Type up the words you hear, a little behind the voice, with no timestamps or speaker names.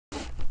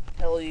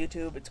Hello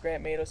YouTube, it's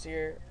Grant Matos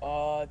here.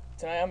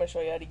 Tonight I'm going to show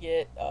you how to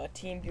get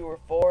TeamViewer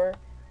 4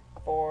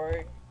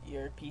 for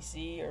your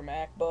PC or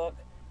MacBook.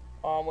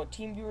 What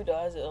TeamViewer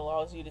does, it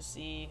allows you to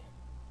see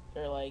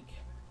or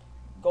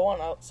go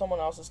on someone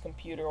else's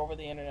computer over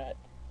the internet.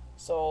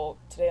 So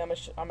today I'm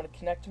going to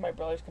connect to my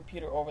brother's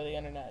computer over the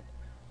internet.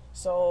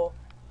 So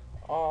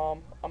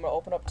I'm going to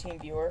open up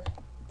TeamViewer.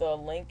 The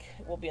link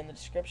will be in the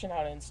description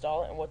how to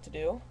install it and what to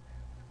do.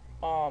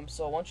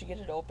 So once you get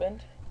it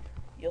opened,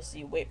 you'll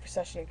see wait for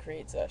session and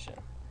create session.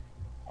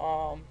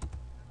 I'm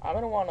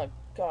going to want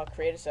to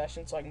create a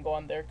session so I can go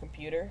on their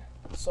computer.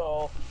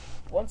 So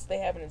once they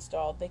have it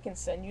installed, they can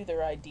send you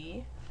their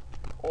ID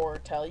or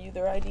tell you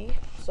their ID.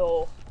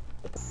 So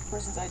the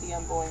person's ID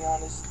I'm going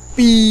on is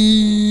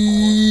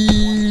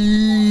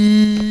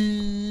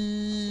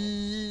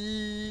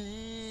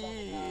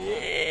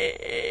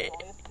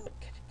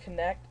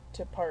connect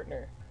to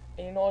partner.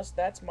 And you notice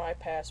that's my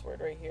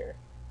password right here.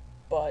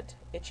 But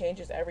it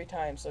changes every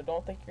time, so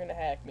don't think you're going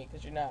to hack me,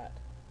 because you're not.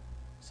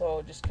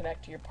 So just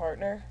connect to your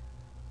partner,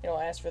 and it'll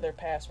ask for their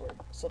password.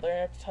 So they're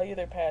going to have to tell you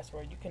their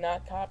password. You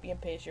cannot copy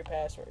and paste your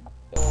password.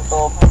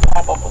 It'll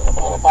pop up with a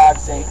little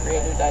box saying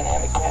create a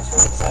dynamic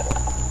password, etc.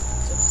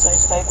 So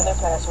just type in their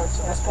password.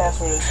 So this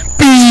password is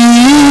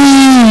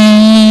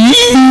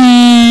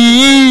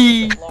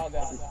log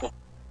on.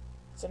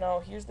 So now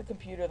here's the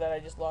computer that I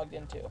just logged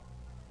into,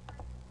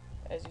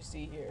 as you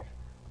see here.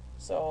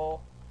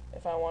 So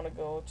if I want to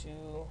go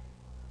to,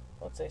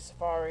 let's say,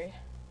 Safari,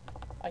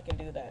 I can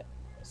do that.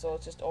 So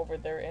it's just over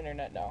their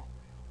internet now.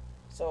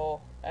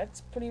 So that's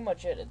pretty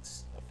much it.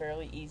 It's a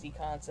fairly easy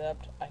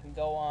concept. I can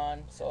go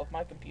on. So if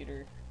my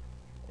computer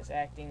is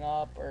acting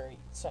up or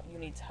you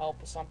need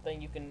help with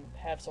something, you can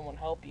have someone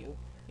help you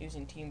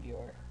using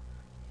TeamViewer.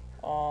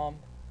 I'll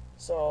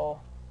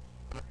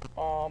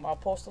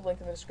post a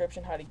link in the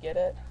description how to get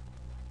it.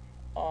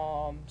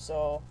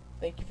 So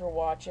thank you for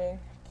watching.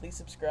 Please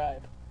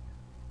subscribe.